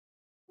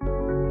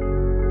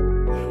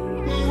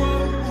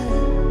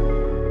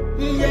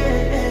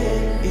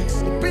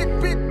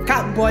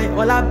Cat boy,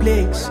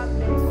 Olarblakes.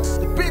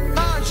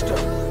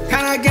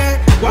 Can I get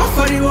one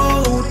for the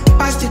road?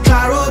 Pass the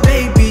claro,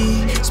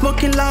 baby.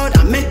 Smoking loud,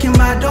 I'm making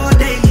my door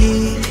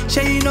daily.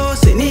 She you know,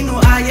 say Nino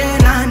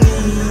Ayenani.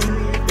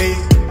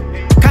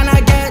 Can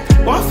I get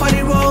one for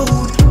the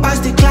road? Pass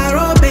the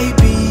claro,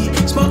 baby.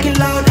 Smoking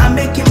loud, I'm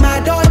making my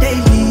door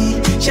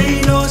daily. She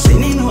you know, say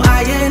Nino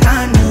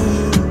Ayenani.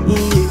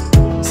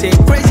 Say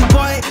crazy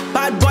boy,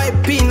 bad boy,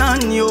 pin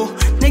on you.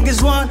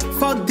 Niggas want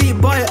fuck the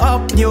boy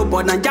up, yo.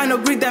 But Naja no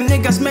greet them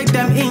niggas, make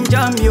them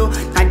injure yo.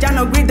 Naja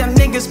no greet them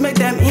niggas, make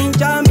them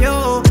injure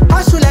yo.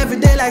 Hustle every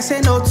day like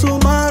say no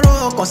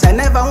tomorrow. Cause I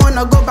never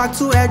wanna go back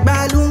to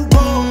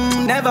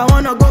Egbalumbo. Never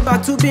wanna go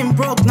back to being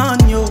broke,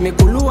 none yo. Me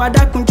kulu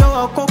adakunjo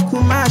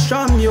okoku ma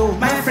shom yo.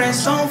 My friends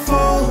some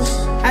foes,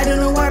 I don't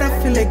know what I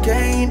feel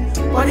again.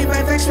 What if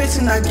I vex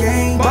waiting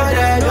again? But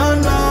I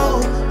don't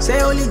know.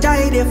 Say only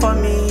die there for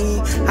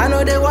me. I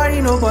know they worry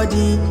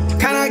nobody.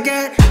 Can I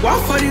get one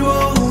for the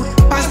road?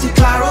 Pass the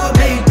claro,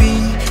 baby.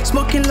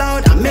 Smoking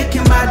loud, I'm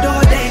making my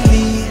door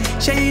daily.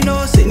 She you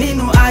know, say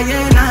Nino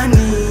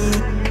Ayenani.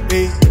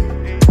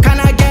 Can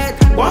I get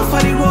one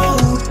for the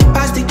road?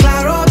 Pass the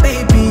claro,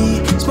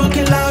 baby.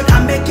 Smoking loud,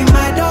 I'm making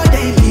my door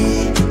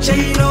daily.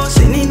 She you know,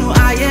 say Nino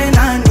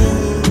Ayenani.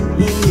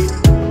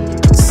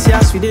 See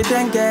us we dey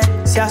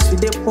dengue, see us we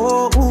dey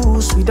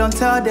pose. We don't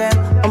tell them,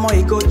 I'm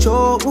gonna go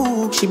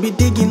choke. She be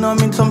digging on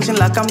me something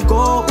like I'm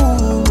gold.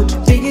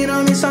 Digging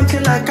on me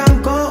something like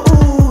I'm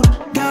gold.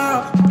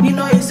 Girl, you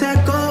know it's a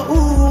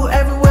go.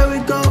 Everywhere we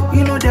go,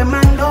 you know the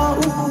man know.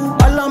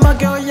 All of my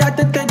girl, yeah,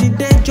 the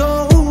day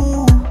Joe.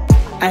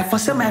 I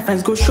foresee my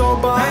friends go show,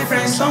 but my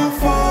friends some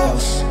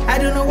false. I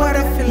don't know what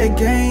I feel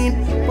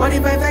again. What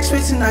if I vex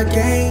waiting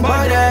again?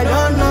 But I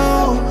don't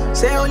know.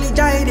 Say only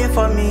die there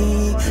for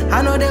me.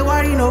 I know they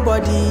worry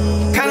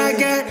nobody. Can I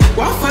get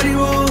one for the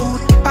road?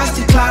 Pass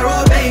the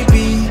claro,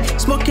 baby.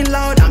 Smoking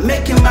loud, I'm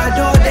making my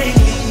door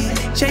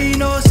daily. She you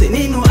know, say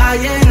Nino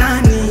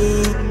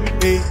Ayenani.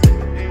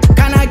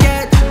 Can I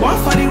get one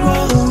for the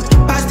road?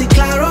 Pass the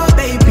claro,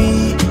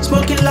 baby.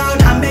 Smoking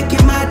loud, I'm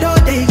making my door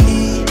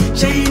daily.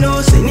 She you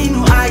know, say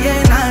Nino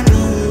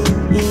Ayenani.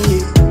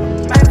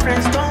 My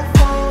friends don't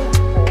fall.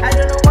 I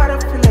don't know what I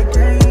feel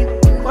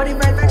again. What if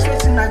I vex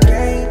waiting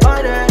again?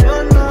 But I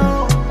don't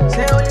know.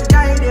 Say only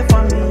die there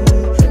for me.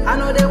 I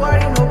know they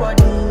worry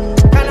nobody.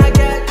 Can I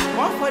get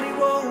one for the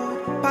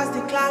road? Pass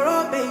the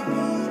claro,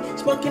 baby.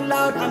 Smoking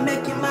loud, I'm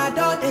making my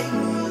door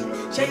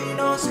daily. She you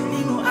know, say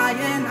Nino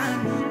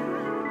Ayenani.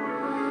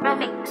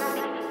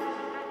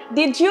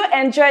 Did you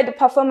enjoy the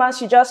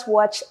performance you just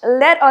watched?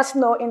 Let us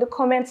know in the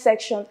comment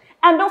section.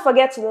 And don't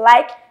forget to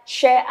like,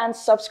 share, and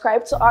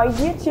subscribe to our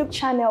YouTube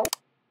channel.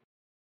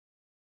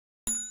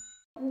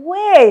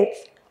 Wait,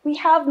 we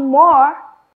have more.